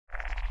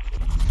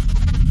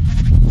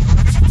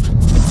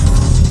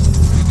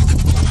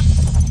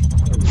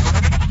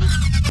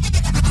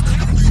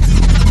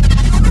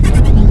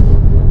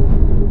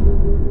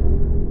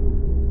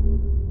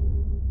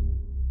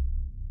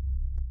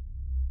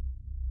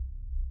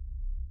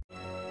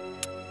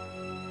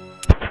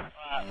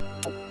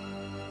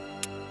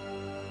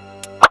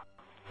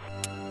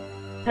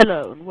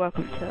Hello and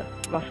welcome to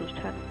Russell's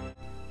channel.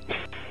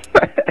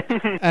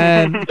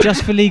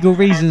 Just for legal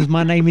reasons,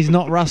 my name is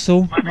not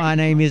Russell. My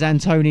name is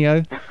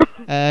Antonio.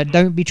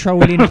 Don't be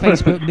trolling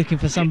Facebook looking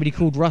for somebody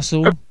called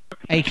Russell,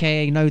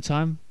 aka No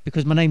Time,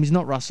 because my name is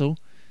not Russell.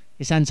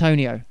 It's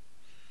Antonio.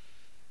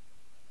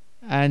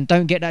 And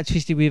don't get that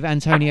twisted with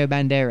Antonio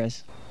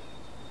Banderas.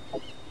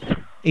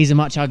 He's a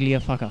much uglier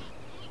fucker.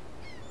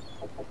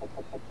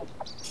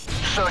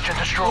 Search and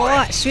destroy.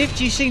 Alright, Swift,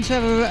 you seem to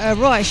have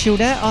a riot shield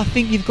out. I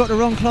think you've got the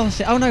wrong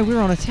class. Oh no, we're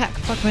on attack.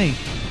 Fuck me.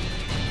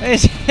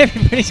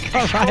 Everybody's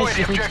got riot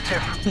shields. We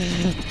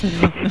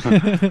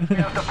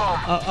have the bomb.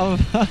 Oh,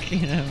 fucking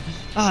hell.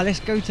 Ah, let's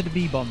go to the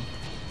B bomb.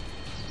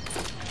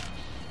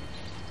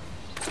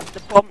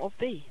 The bomb of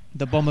B.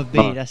 The bomb of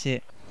B, that's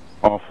it.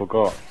 Oh, I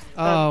forgot.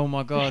 Oh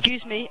my god.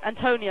 Excuse me,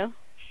 Antonio.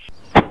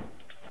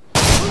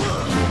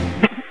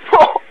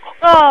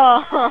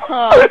 Oh!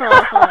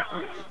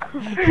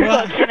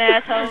 Fucking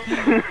asshole.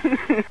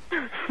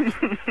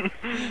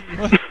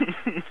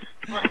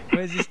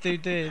 Where's this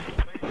dude doing?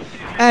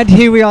 And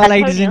here we are,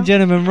 ladies and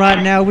gentlemen.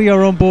 Right now, we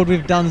are on board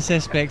with Don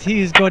Suspect.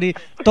 He has got it.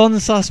 Don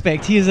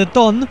Suspect. He is a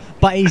Don,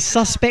 but he's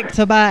suspect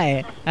about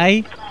it.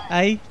 Eh?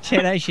 Eh?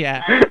 Check that shit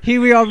out.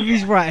 Here we are with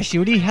his riot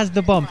shield. He has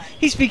the bomb.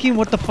 He's thinking,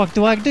 what the fuck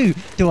do I do?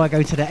 Do I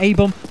go to the A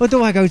bomb or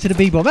do I go to the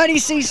B bomb? And he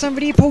sees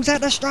somebody, he pulls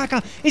out the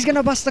striker. He's going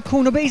to bust the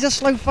corner, but he's a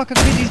slow fucker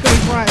because he's got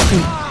his riot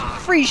shield.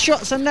 3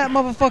 shots and that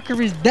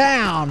motherfucker is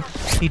down.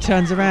 He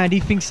turns around.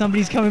 He thinks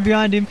somebody's coming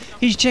behind him.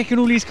 He's checking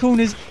all his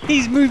corners.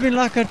 He's moving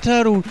like a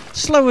turtle,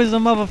 slow as a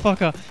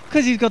motherfucker,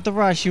 because he's got the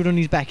riot shield on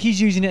his back. He's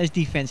using it as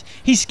defense.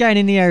 He's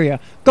scanning the area.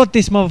 God,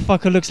 this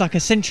motherfucker looks like a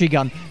sentry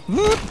gun.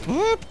 Whoop,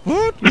 whoop,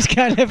 whoop. He's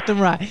going left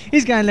and right.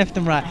 He's going left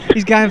and right.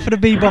 He's going for the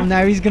B bomb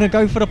now. He's going to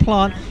go for the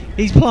plant.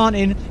 He's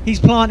planting,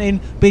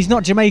 but he's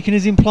not Jamaican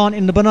as in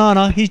planting the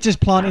banana. He's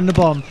just planting the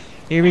bomb.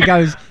 Here he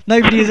goes.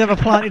 Nobody has ever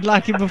planted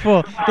like him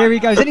before. There he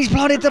goes. And he's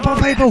planted the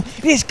bomb, people.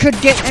 This could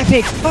get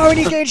epic. Oh, and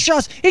he's getting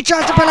shots. He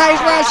tries to pull out his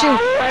riot shield.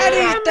 And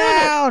he's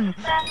down.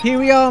 Here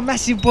we are.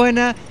 Massive boy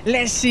now.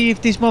 Let's see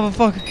if this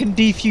motherfucker can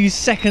defuse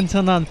second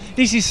to none.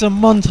 This is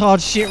some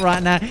montage shit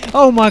right now.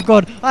 Oh, my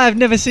God. I have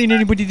never seen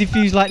anybody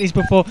defuse like this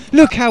before.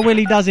 Look how well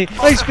he does it.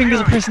 Those fingers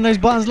are pressing those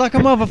buttons like a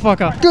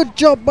motherfucker. Good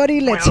job, buddy.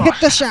 Let's hit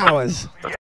the showers.